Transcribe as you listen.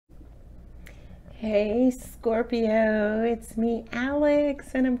Hey Scorpio, it's me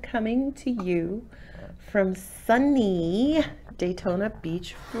Alex, and I'm coming to you from sunny Daytona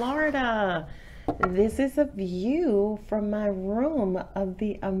Beach, Florida. This is a view from my room of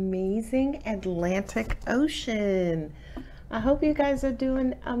the amazing Atlantic Ocean. I hope you guys are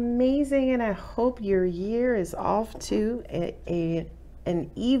doing amazing, and I hope your year is off to an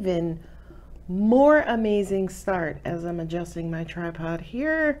even more amazing start as I'm adjusting my tripod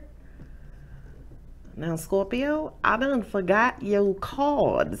here. Now, Scorpio, I done forgot your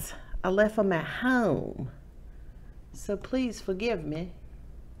cards. I left them at home. So please forgive me.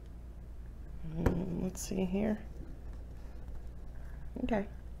 Let's see here. Okay.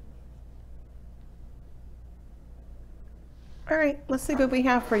 All right, let's see what we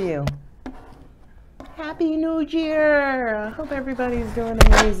have for you. Happy New Year. I hope everybody's doing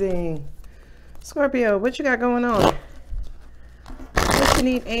amazing. Scorpio, what you got going on? What you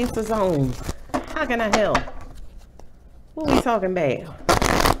need answers on? How can I help? What are we talking about?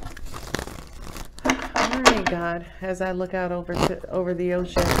 All right, God, as I look out over the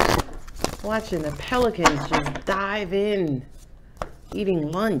ocean, watching the pelicans just dive in,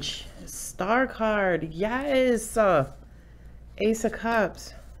 eating lunch. Star card, yes. Ace of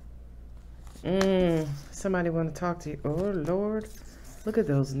Cups. Somebody want to talk to you. Oh, Lord. Look at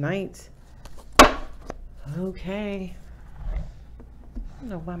those knights. Okay. I don't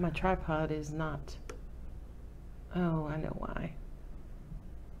know why my tripod is not. Oh, I know why.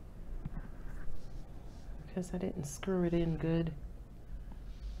 Because I didn't screw it in good.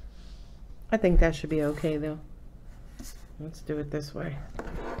 I think that should be okay though. Let's do it this way.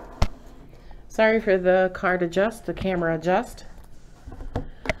 Sorry for the card adjust, the camera adjust.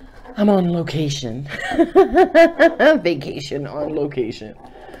 I'm on location. Vacation on location.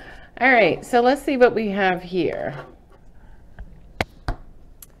 All right, so let's see what we have here.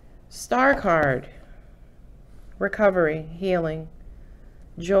 Star card, recovery, healing,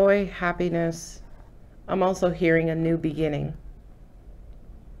 joy, happiness. I'm also hearing a new beginning.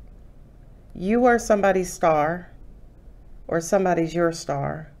 You are somebody's star, or somebody's your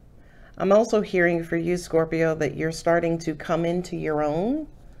star. I'm also hearing for you, Scorpio, that you're starting to come into your own,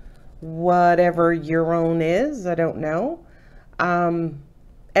 whatever your own is. I don't know.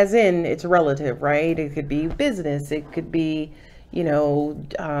 As in, it's relative, right? It could be business. It could be, you know,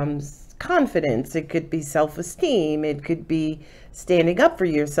 confidence. It could be self-esteem. It could be standing up for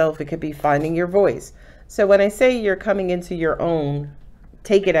yourself. It could be finding your voice. So when I say you're coming into your own,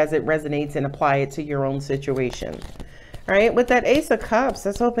 take it as it resonates and apply it to your own situation. All right, with that Ace of Cups,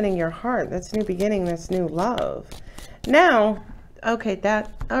 that's opening your heart. That's new beginning. That's new love. Now, okay,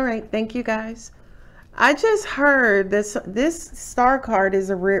 all right, thank you guys. I just heard this star card is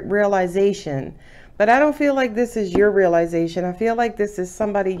a realization. But I don't feel like this is your realization. I feel like this is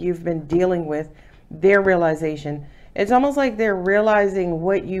somebody you've been dealing with, their realization. It's almost like they're realizing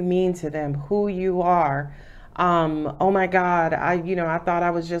what you mean to them, who you are. Oh my God, I thought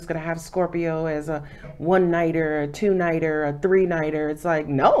I was just going to have Scorpio as a one-nighter, a two-nighter, a three-nighter. It's like,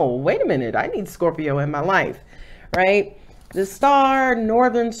 no, wait a minute. I need Scorpio in my life, right? The star,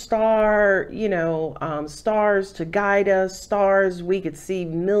 northern star, stars to guide us, stars we could see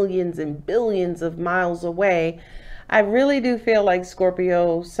millions and billions of miles away. I really do feel like,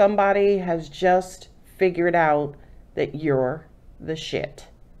 Scorpio, somebody has just figured out that you're the shit.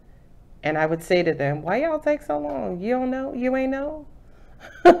 And I would say to them, why y'all take so long? You don't know? You ain't know?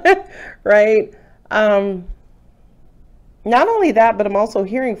 Right? Not only that, but I'm also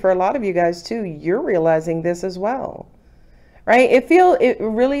hearing for a lot of you guys too, you're realizing this as well. Right? It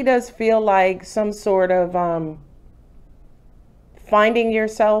really does feel like some sort of finding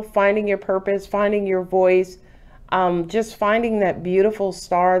yourself, finding your purpose, finding your voice, just finding that beautiful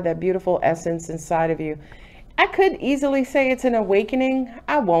star, that beautiful essence inside of you. I could easily say it's an awakening.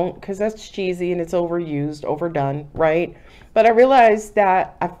 I won't, because that's cheesy and it's overused, overdone, right? But I realized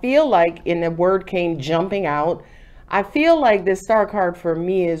that I feel like, and the word came jumping out, I feel like this star card for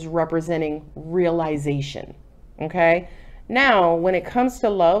me is representing realization, okay? Now, when it comes to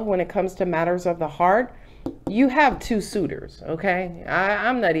love, when it comes to matters of the heart, you have two suitors, okay?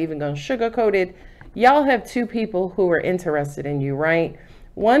 I'm not even going to sugarcoat it. Y'all have two people who are interested in you, right?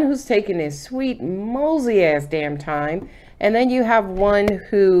 One who's taking his sweet, mosey ass damn time. And then you have one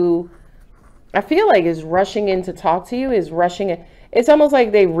who I feel like is rushing in to talk to you, is rushing in. It's almost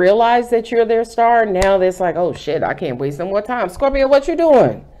like they realize that you're their star. Now it's like, oh shit, I can't waste no more time. Scorpio, what you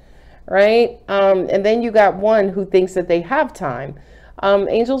doing? Right? And then you got one who thinks that they have time.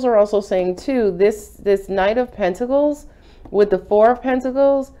 Angels are also saying too, this Knight of Pentacles with the Four of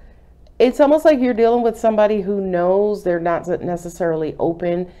Pentacles, it's almost like you're dealing with somebody who knows they're not necessarily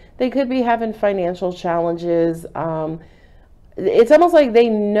open. They could be having financial challenges. It's almost like they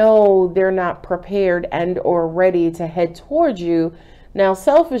know they're not prepared and or ready to head towards you. Now,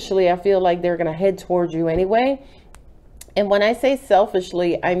 selfishly, I feel like they're going to head towards you anyway. And when I say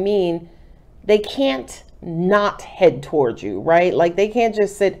selfishly, I mean they can't not head towards you, right? Like they can't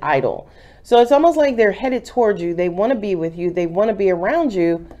just sit idle. So it's almost like they're headed towards you. They want to be with you. They want to be around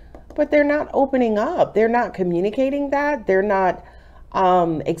you, but they're not opening up. They're not communicating that. They're not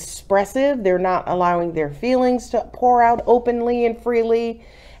expressive. They're not allowing their feelings to pour out openly and freely.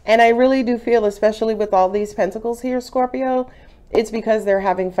 And I really do feel, especially with all these pentacles here, Scorpio, it's because they're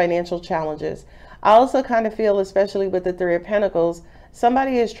having financial challenges. I also kind of feel, especially with the Three of Pentacles,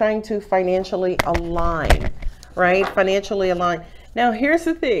 somebody is trying to financially align, right? Financially align. Now, here's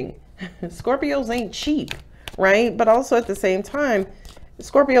the thing. Scorpios ain't cheap, right? But also at the same time,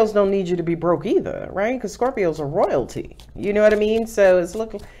 Scorpios don't need you to be broke either, right? Because Scorpios are royalty. You know what I mean? So it's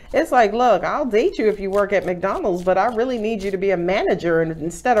like, look, I'll date you if you work at McDonald's, but I really need you to be a manager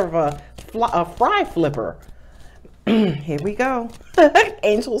instead of a fry flipper. Here we go.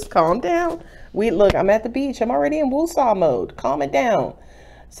 Angels, calm down. Look, I'm at the beach. I'm already in woosah mode. Calm it down.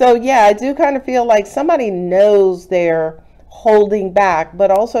 So yeah, I do kind of feel like somebody knows they're holding back,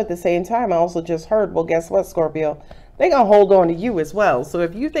 but also at the same time, I also just heard, well, guess what, Scorpio? They're going to hold on to you as well. So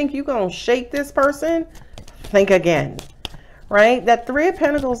if you think you're going to shake this person, think again, right? That Three of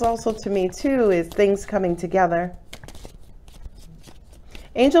Pentacles also to me too is things coming together.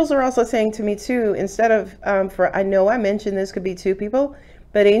 Angels are also saying to me too, instead of, I know I mentioned this could be two people,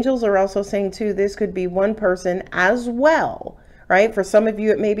 but angels are also saying too, this could be one person as well, right? For some of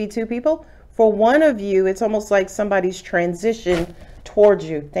you, it may be two people. For one of you, it's almost like somebody's transition towards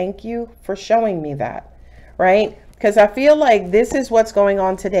you. Thank you for showing me that, right? Because I feel like this is what's going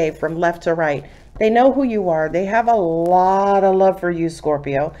on today from left to right. They know who you are. They have a lot of love for you,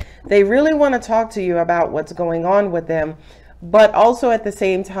 Scorpio. They really want to talk to you about what's going on with them. But also at the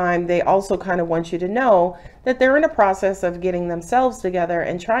same time, they also kind of want you to know that they're in a process of getting themselves together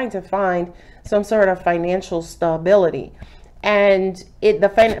and trying to find some sort of financial stability. And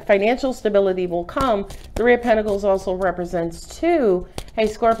the financial stability will come. Three of Pentacles also represents two. Hey,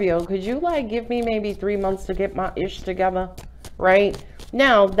 Scorpio, could you like give me maybe 3 months to get my ish together? Right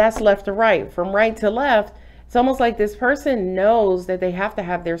now, that's left to right. From right to left, it's almost like this person knows that they have to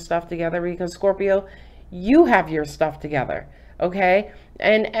have their stuff together because Scorpio, you have your stuff together. Okay.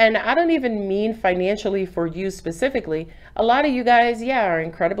 And I don't even mean financially for you specifically. A lot of you guys, yeah, are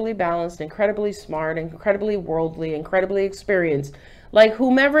incredibly balanced, incredibly smart, incredibly worldly, incredibly experienced. Like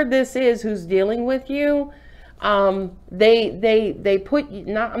whomever this is who's dealing with you, they put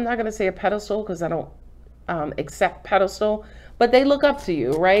you, I'm not going to say a pedestal because I don't accept pedestal, but they look up to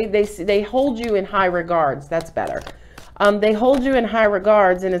you, right? They hold you in high regards. That's better. They hold you in high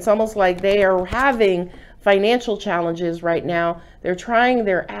regards, and it's almost like they are having financial challenges right now. They're trying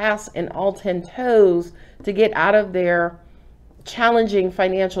their ass and all 10 toes to get out of their challenging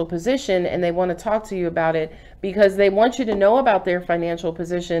financial position, and they want to talk to you about it because they want you to know about their financial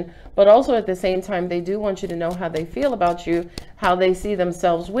position, but also at the same time, they do want you to know how they feel about you, how they see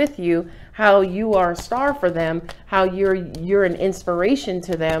themselves with you, how you are a star for them, how you're an inspiration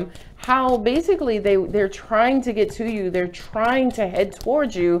to them, how basically they're trying to get to you, they're trying to head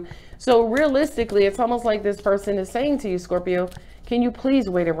towards you. So realistically, it's almost like this person is saying to you, Scorpio, can you please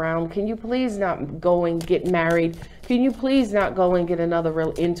wait around? Can you please not go and get married? Can you please not go and get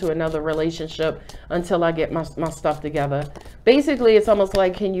into another relationship until I get my stuff together? Basically, it's almost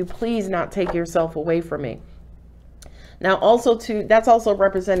like, can you please not take yourself away from me? Now, also too, that's also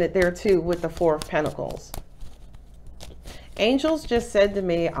represented there too with the Four of Pentacles. Angels just said to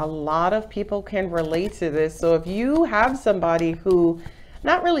me, a lot of people can relate to this. So if you have somebody who,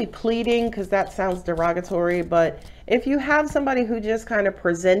 not really pleading because that sounds derogatory, but if you have somebody who just kind of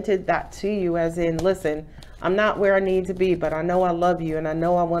presented that to you as in, listen, I'm not where I need to be, but I know I love you and I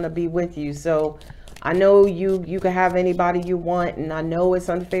know I want to be with you. So I know you can have anybody you want, and I know it's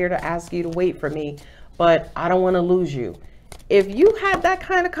unfair to ask you to wait for me, but I don't want to lose you. If you had that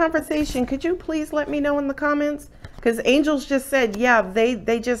kind of conversation, could you please let me know in the comments? Because angels just said, yeah,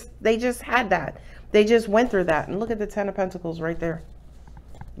 they just had that. They just went through that. And look at the Ten of Pentacles right there.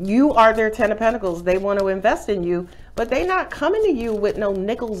 You are their Ten of Pentacles. They want to invest in you, but they're not coming to you with no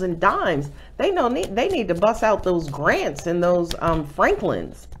nickels and dimes. They need to bust out those grants and those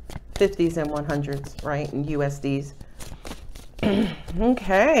Franklins, 50s and 100s, right? And USDs.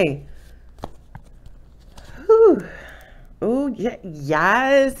 Okay. Whew. Oh, yeah,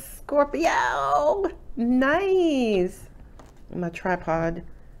 yes, Scorpio. Nice. My tripod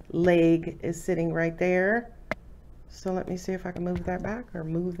leg is sitting right there. So let me see if I can move that back or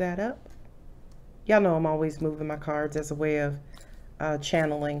move that up. Y'all know I'm always moving my cards as a way of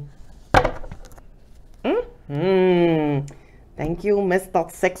channeling. Thank you,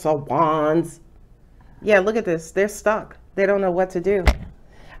 Mr. Six of Wands. Yeah, look at this. They're stuck. They don't know what to do.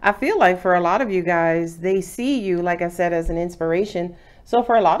 I feel like for a lot of you guys, they see you, like I said, as an inspiration. So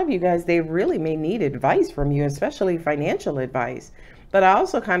for a lot of you guys, they really may need advice from you, especially financial advice. But I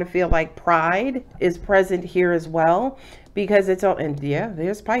also kind of feel like pride is present here as well, because it's all, and yeah,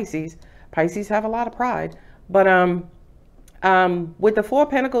 there's Pisces. Pisces have a lot of pride. But with the Four of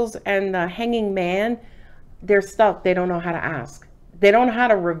Pentacles and the Hanging Man, they're stuck. They don't know how to ask. They don't know how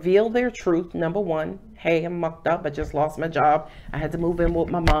to reveal their truth. Number one, hey, I'm mucked up. I just lost my job. I had to move in with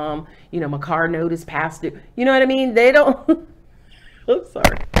my mom. You know, my car note is past due. You know what I mean? They don't. I'm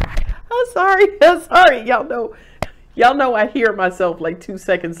sorry. I'm sorry. I'm sorry. Y'all know I hear myself like 2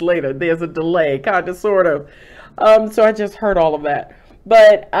 seconds later. There's a delay, kind of, sort of. So I just heard all of that.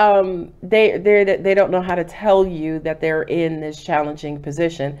 But they don't know how to tell you that they're in this challenging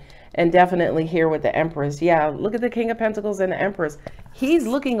position. And definitely here with the Empress. Yeah, look at the King of Pentacles and the Empress. He's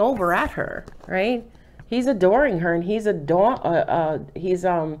looking over at her, right? He's adoring her, and he's enamored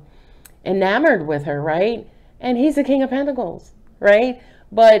with her, right? And he's the King of Pentacles, right?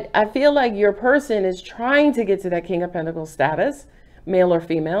 But I feel like your person is trying to get to that King of Pentacles status, male or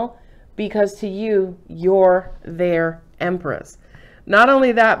female, because to you, you're their Empress. Not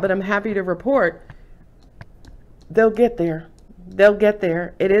only that, but I'm happy to report they'll get there. They'll get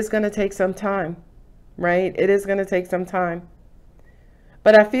there. It is going to take some time, right? It is going to take some time.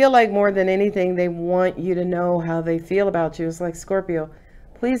 But I feel like more than anything, they want you to know how they feel about you. It's like, Scorpio,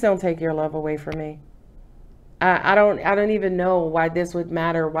 please don't take your love away from me. I don't even know why this would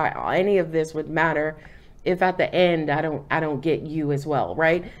matter, why any of this would matter if at the end I don't get you as well,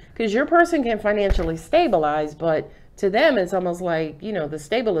 right? Because your person can financially stabilize, but to them it's almost like, you know, the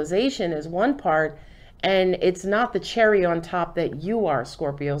stabilization is one part, and it's not the cherry on top that you are,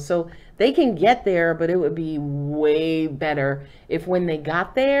 Scorpio. So they can get there, but it would be way better if when they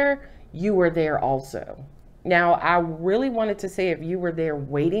got there, you were there also. Now, I really wanted to say if you were there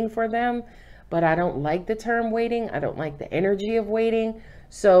waiting for them, but I don't like the term waiting. I don't like the energy of waiting.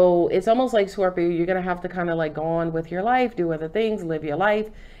 So it's almost like, Scorpio, you're going to have to kind of like go on with your life, do other things, live your life.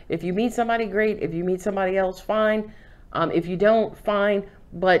 If you meet somebody, great. If you meet somebody else, fine. If you don't, fine.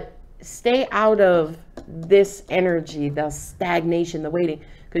 But stay out of this energy, the stagnation, the waiting.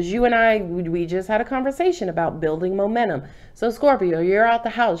 Because you and I, we just had a conversation about building momentum. So Scorpio, you're out the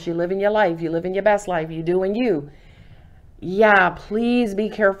house, you're living your life, you're living your best life, you're doing you. Yeah, please be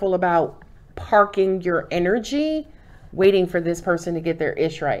careful about parking your energy, waiting for this person to get their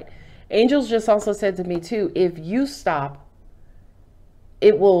ish right. Angels just also said to me too, if you stop,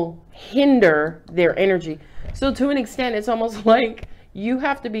 it will hinder their energy. So to an extent, it's almost like you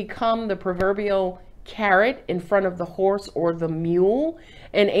have to become the proverbial carrot in front of the horse or the mule.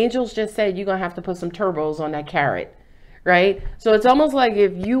 And angels just said you're going to have to put some turbos on that carrot, right? So it's almost like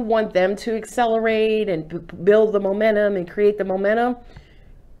if you want them to accelerate and build the momentum and create the momentum,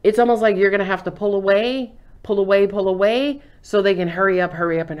 it's almost like you're going to have to pull away, so they can hurry up,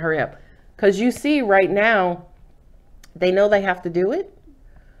 and hurry up. Because you see right now, they know they have to do it,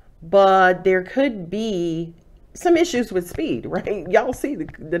 but there could be some issues with speed, right? Y'all see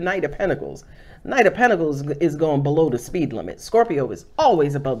the Knight of Pentacles. Knight of Pentacles is going below the speed limit. Scorpio is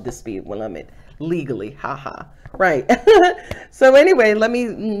always above the speed limit legally. Haha. Right. So anyway, let me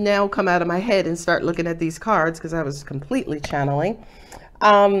now come out of my head and start looking at these cards because I was completely channeling.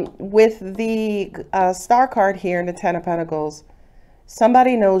 With the star card here in the Ten of Pentacles,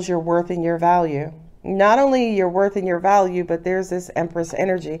 somebody knows your worth and your value. Not only your worth and your value, but there's this Empress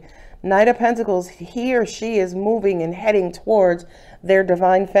energy. Knight of Pentacles, he or she is moving and heading towards their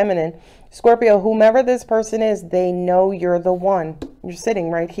divine feminine. Scorpio, whomever this person is, they know you're the one. You're sitting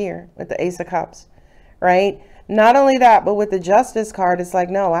right here with the Ace of Cups, right? Not only that, but with the Justice card, it's like,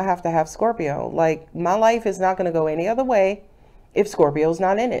 no, I have to have Scorpio. Like, my life is not going to go any other way if Scorpio's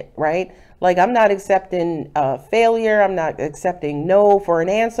not in it, right? Like, I'm not accepting failure. I'm not accepting no for an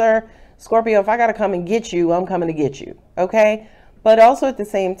answer. Scorpio, if I got to come and get you, I'm coming to get you, okay? But also at the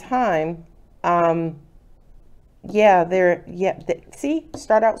same time, see,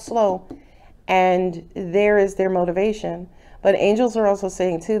 start out slow, and there is their motivation. But angels are also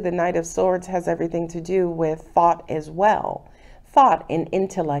saying too, the Knight of Swords has everything to do with thought as well. Thought and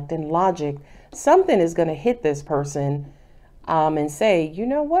intellect and logic. Something is going to hit this person and say, you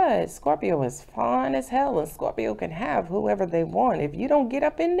know what, Scorpio is fine as hell, and Scorpio can have whoever they want. If you don't get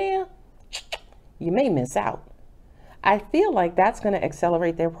up in there, you may miss out. I feel like that's going to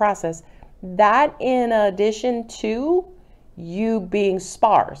accelerate their process. That in addition to you being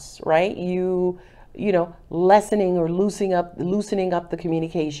sparse, right? You know, lessening or loosening up the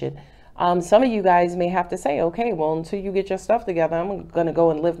communication. Some of you guys may have to say, okay, well, until you get your stuff together, I'm going to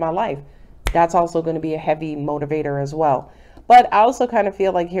go and live my life. That's also going to be a heavy motivator as well. But I also kind of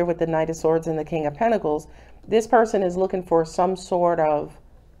feel like here with the Knight of Swords and the King of Pentacles, this person is looking for some sort of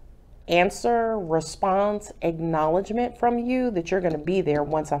answer, response, acknowledgement from you that you're going to be there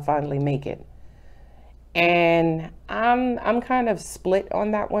once I finally make it. And I'm kind of split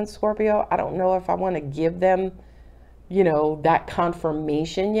on that one, Scorpio. I don't know if I want to give them, you know, that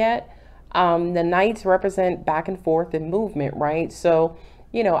confirmation yet. The Knights represent back and forth and movement, right? So,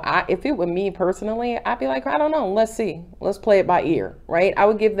 you know, if it were me personally, I'd be like, I don't know, let's see. Let's play it by ear, right? I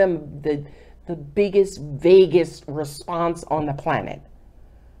would give them the biggest, vaguest response on the planet.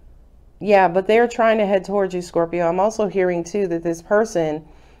 Yeah, but they're trying to head towards you, Scorpio. I'm also hearing, too, that this person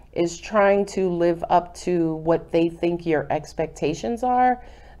is trying to live up to what they think your expectations are.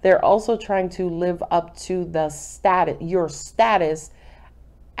 They're also trying to live up to the status, your status,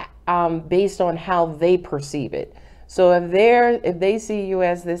 based on how they perceive it. So if they see you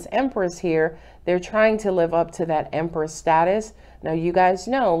as this Empress here, they're trying to live up to that Empress status. Now, you guys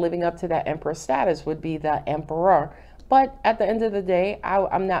know living up to that Empress status would be the Emperor. But at the end of the day,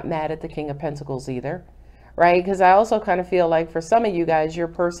 I'm not mad at the King of Pentacles either, right? Because I also kind of feel like for some of you guys, your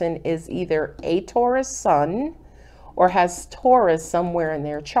person is either a Taurus sun or has Taurus somewhere in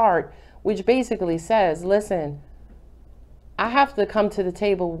their chart, which basically says, listen, I have to come to the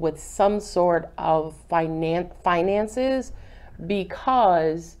table with some sort of finances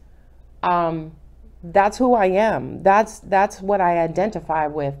because that's who I am. That's what I identify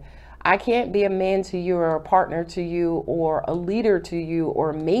with. I can't be a man to you or a partner to you or a leader to you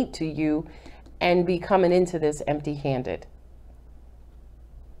or a mate to you and be coming into this empty-handed.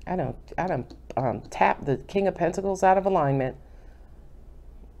 I don't tap the King of Pentacles out of alignment.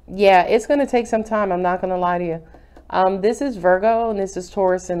 Yeah, it's going to take some time. I'm not going to lie to you. This is Virgo and this is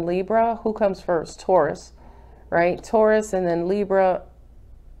Taurus and Libra. Who comes first? Taurus, right? Taurus and then Libra.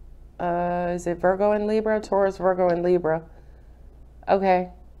 Is it Virgo and Libra? Taurus, Virgo, and Libra. Okay.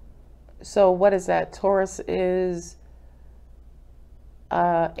 So what is that? Taurus is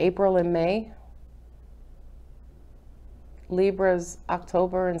April and May. Libra's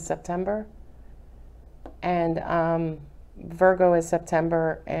October and September. And Virgo is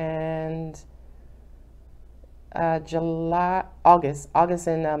September and August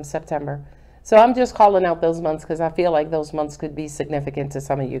and September. So I'm just calling out those months because I feel like those months could be significant to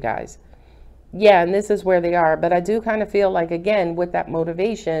some of you guys. Yeah, and this is where they are. But I do kind of feel like, again, with that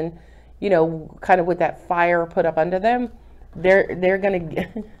motivation, you know, kind of with that fire put up under them, they're going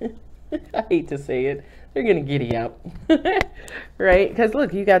to, I hate to say it, they're going to giddy up, right? Because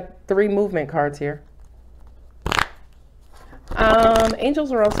look, you got 3 movement cards here.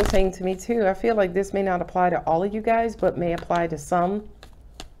 Angels are also saying to me too, I feel like this may not apply to all of you guys, but may apply to some.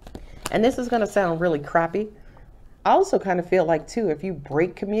 And this is going to sound really crappy. I also kind of feel like too, if you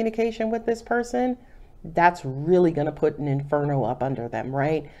break communication with this person, that's really going to put an inferno up under them,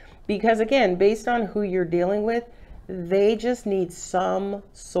 right? Because again, based on who you're dealing with, they just need some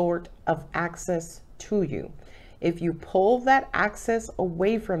sort of access to you. If you pull that access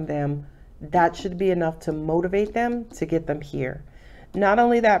away from them, that should be enough to motivate them to get them here. Not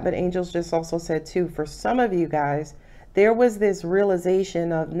only that, but angels just also said too, for some of you guys, there was this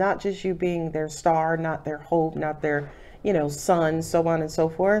realization of not just you being their star, not their hope, not their, you know, sun, so on and so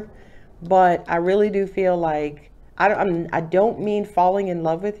forth. But I really do feel like, I don't mean falling in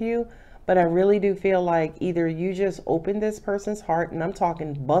love with you, but I really do feel like either you just opened this person's heart, and I'm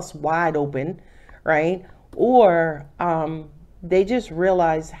talking bust wide open, right? Or they just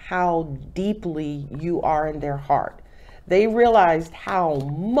realized how deeply you are in their heart. They realized how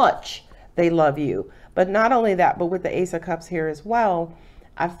much they love you. But not only that, but with the Ace of Cups here as well,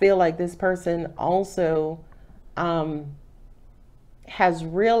 I feel like this person also has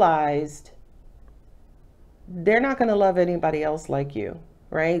realized they're not going to love anybody else like you,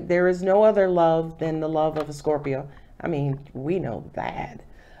 right? There is no other love than the love of a Scorpio. I mean, we know that.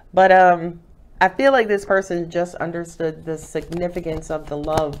 But I feel like this person just understood the significance of the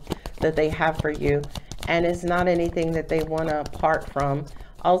love that they have for you. And it's not anything that they want to part from.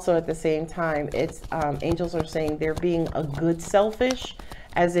 Also, at the same time, it's angels are saying they're being a good selfish,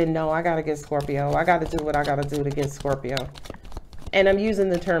 as in, no, I got to get Scorpio. I got to do what I got to do to get Scorpio. And I'm using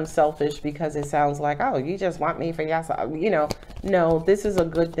the term selfish because it sounds like, oh, you just want me for yourself. You know, no, this is a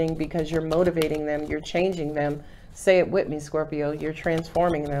good thing because you're motivating them. You're changing them. Say it with me, Scorpio. You're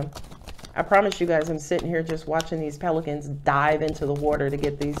transforming them. I promise you guys, I'm sitting here just watching these pelicans dive into the water to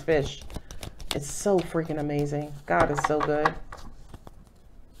get these fish. It's so freaking amazing. God is so good.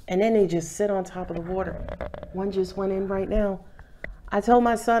 And then they just sit on top of the water. One just went in right now. I told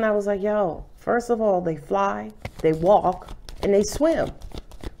my son, I was like, yo, first of all, they fly, they walk, and they swim.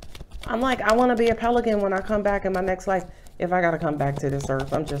 I'm like, I want to be a pelican when I come back in my next life. If I got to come back to this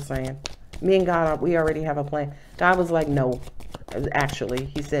earth, I'm just saying. Me and God, we already have a plan. God was like, no. Actually,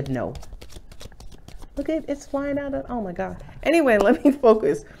 he said no. Look at it's flying out of, oh my God. Anyway, let me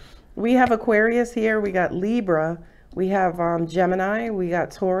focus. We have Aquarius here. We got Libra. We have Gemini. We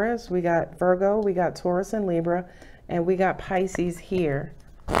got Taurus. We got Virgo. We got Taurus and Libra. And we got Pisces here.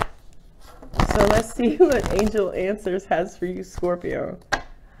 So let's see what Angel Answers has for you, Scorpio.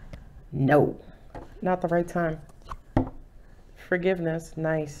 No, not the right time. Forgiveness,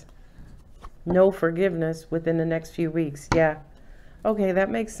 nice. No forgiveness within the next few weeks. Yeah. Okay, that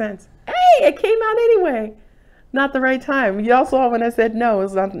makes sense. Hey, it came out anyway. Not the right time. Y'all saw when I said no,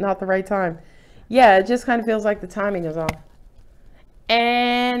 it's not the right time. Yeah, it just kind of feels like the timing is off.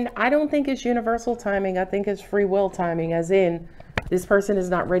 And I don't think it's universal timing. I think it's free will timing, as in this person is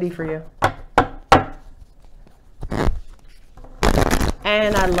not ready for you.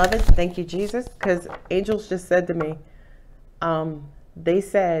 And I love it. Thank you, Jesus. Because angels just said to me, they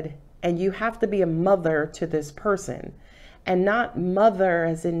said, and you have to be a mother to this person. And not mother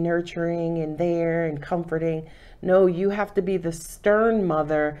as in nurturing and there and comforting. No, you have to be the stern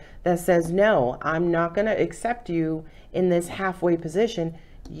mother that says, no, I'm not going to accept you in this halfway position.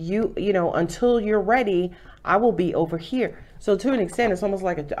 You know, until you're ready, I will be over here. So to an extent, it's almost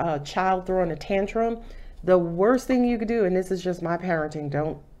like a child throwing a tantrum. The worst thing you could do, and this is just my parenting,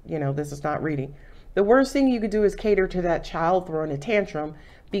 don't, you know, this is not reading. The worst thing you could do is cater to that child throwing a tantrum,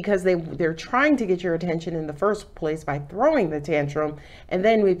 because they're trying to get your attention in the first place by throwing the tantrum. And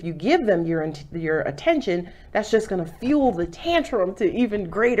then if you give them your attention, that's just going to fuel the tantrum to even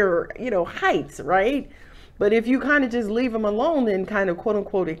greater, you know, heights, right? But if you kind of just leave them alone and kind of quote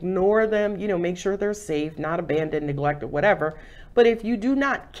unquote ignore them, you know, make sure they're safe, not abandoned, neglected, whatever. But if you do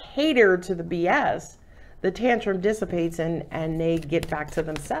not cater to the BS, the tantrum dissipates and they get back to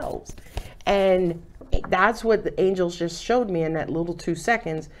themselves. And that's what the angels just showed me in that little 2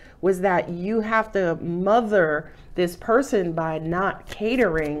 seconds, was that you have to mother this person by not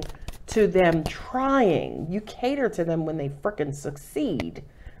catering to them trying. You cater to them when they freaking succeed,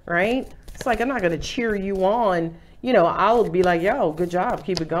 right? It's like, I'm not going to cheer you on. You know, I'll be like, yo, good job,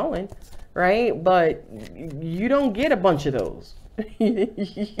 keep it going, right? But you don't get a bunch of those. You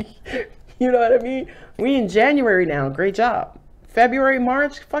know what I mean? We in January now, great job. February,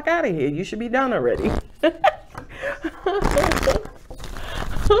 March, fuck out of here. You should be done already.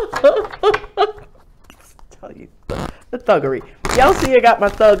 Tell you the thuggery. Y'all see I got my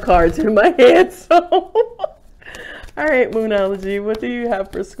thug cards in my hand. So all right, Moonology, what do you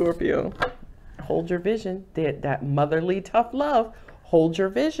have for Scorpio? Hold your vision. That motherly tough love. Hold your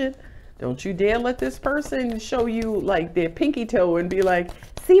vision. Don't you dare let this person show you like their pinky toe and be like,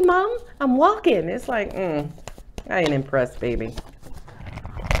 see, mom, I'm walking. It's like, I ain't impressed, baby.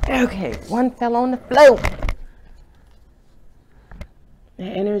 Okay, one fell on the floor. The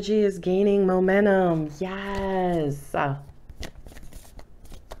energy is gaining momentum. Yes.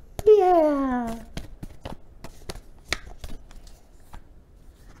 Yeah.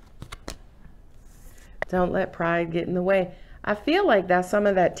 Don't let pride get in the way. I feel like that's some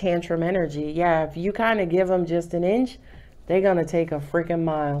of that tantrum energy. Yeah, if you kind of give them just an inch, they're going to take a freaking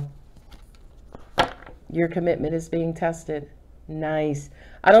mile. Your commitment is being tested. Nice.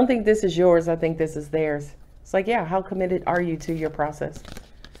 I don't think this is yours. I think this is theirs. It's like, yeah, how committed are you to your process?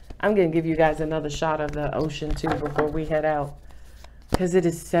 I'm going to give you guys another shot of the ocean too before we head out, because it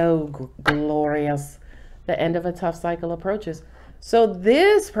is so glorious. The end of a tough cycle approaches. So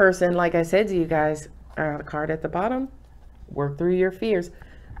this person, like I said to you guys, the card at the bottom, work through your fears.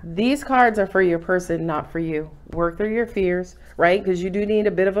 These cards are for your person, not for you. Work through your fears, right? Because you do need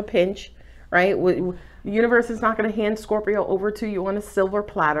a bit of a pinch, right? The universe is not going to hand Scorpio over to you on a silver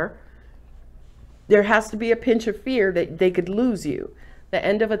platter. There has to be a pinch of fear that they could lose you. The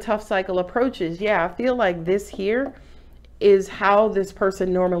end of a tough cycle approaches. Yeah, I feel like this here is how this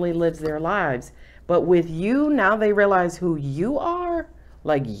person normally lives their lives. But with you, now they realize who you are.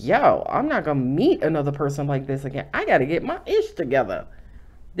 Like, yo, I'm not going to meet another person like this again. I got to get my ish together.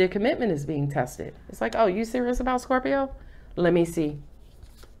 Their commitment is being tested. It's like, oh, you serious about Scorpio? Let me see.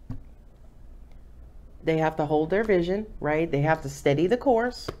 They have to hold their vision, right? They have to steady the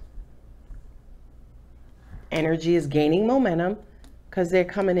course. Energy is gaining momentum because they're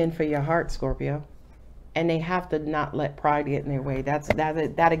coming in for your heart, Scorpio. and they have to not let pride get in their way.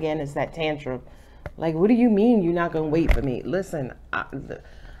 That again is that tantrum. Like, what do you mean you're not gonna wait for me? Listen,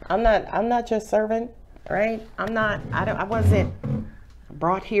 I'm not your servant, right? I wasn't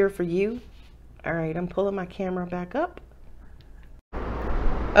brought here for you. All right, I'm pulling my camera back up.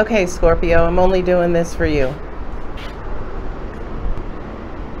 Okay, Scorpio, I'm only doing this for you.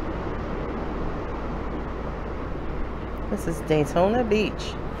 This is Daytona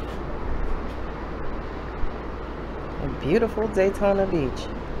Beach. A beautiful Daytona Beach.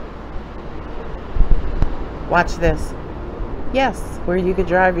 Watch this. Yes, where you could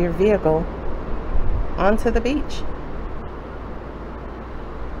drive your vehicle onto the beach.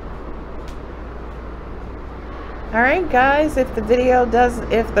 All right, guys, if the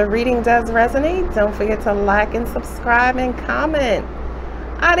reading does resonate, don't forget to like and subscribe and comment.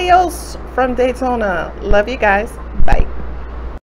 Adios from Daytona. Love you guys.